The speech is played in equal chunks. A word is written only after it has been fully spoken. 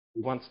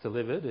Once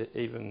delivered,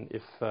 even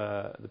if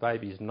the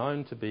baby is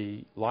known to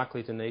be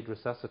likely to need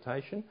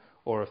resuscitation,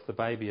 or if the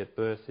baby at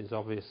birth is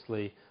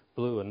obviously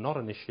blue and not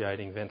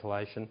initiating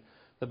ventilation,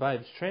 the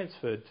baby's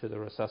transferred to the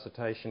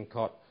resuscitation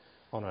cot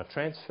on a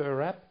transfer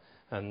wrap,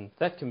 and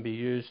that can be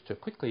used to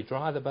quickly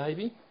dry the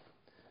baby.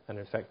 And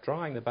in fact,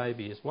 drying the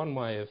baby is one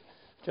way of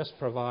just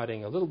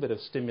providing a little bit of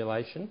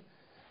stimulation,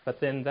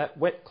 but then that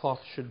wet cloth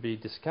should be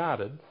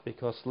discarded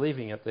because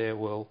leaving it there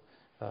will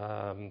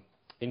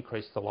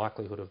increase the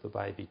likelihood of the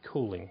baby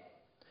cooling.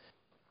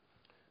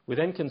 We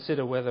then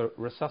consider whether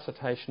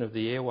resuscitation of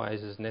the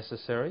airways is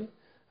necessary.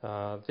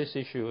 This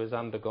issue has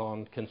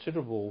undergone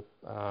considerable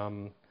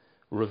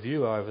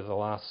review over the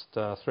last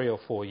 3 or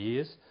 4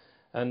 years,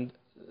 and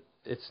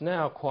it's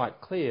now quite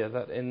clear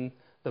that in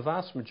the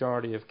vast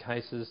majority of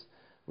cases,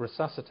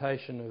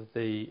 resuscitation of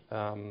the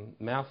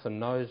mouth and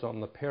nose on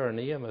the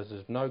perineum is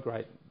of no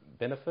great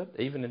benefit,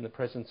 even in the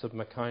presence of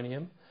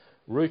meconium.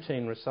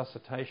 Routine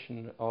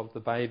resuscitation of the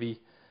baby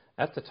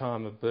at the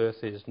time of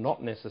birth is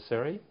not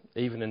necessary,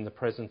 even in the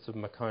presence of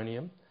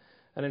meconium.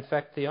 And in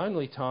fact, the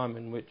only time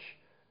in which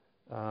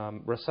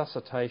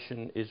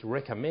resuscitation is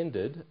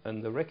recommended,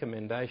 and the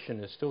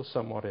recommendation is still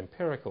somewhat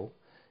empirical,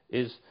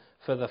 is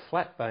for the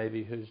flat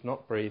baby who's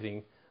not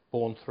breathing,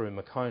 born through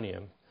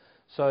meconium.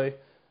 So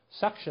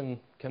suction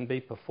can be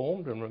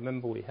performed, and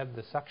remember we have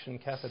the suction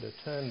catheter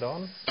turned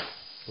on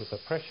with a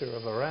pressure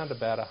of around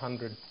about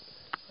 100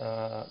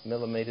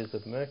 millimetres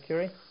of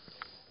mercury,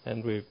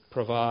 and we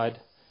provide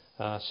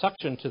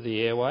suction to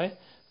the airway,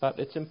 but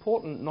it's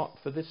important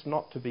for this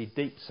not to be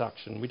deep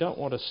suction. We don't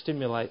want to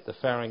stimulate the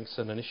pharynx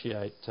and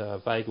initiate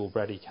vagal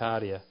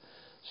bradycardia.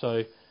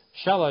 So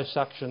shallow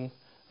suction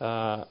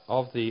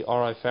of the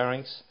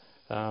oropharynx,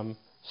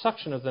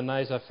 suction of the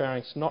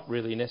nasopharynx not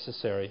really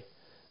necessary.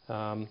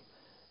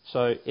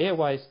 So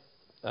airway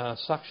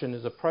suction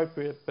is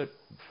appropriate, but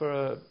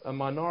for a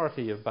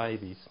minority of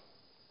babies.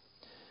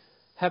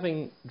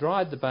 Having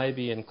dried the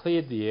baby and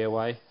cleared the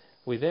airway,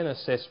 we then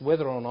assess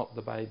whether or not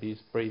the baby is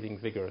breathing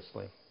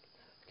vigorously.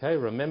 Okay,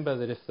 remember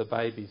that if the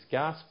baby's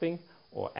gasping or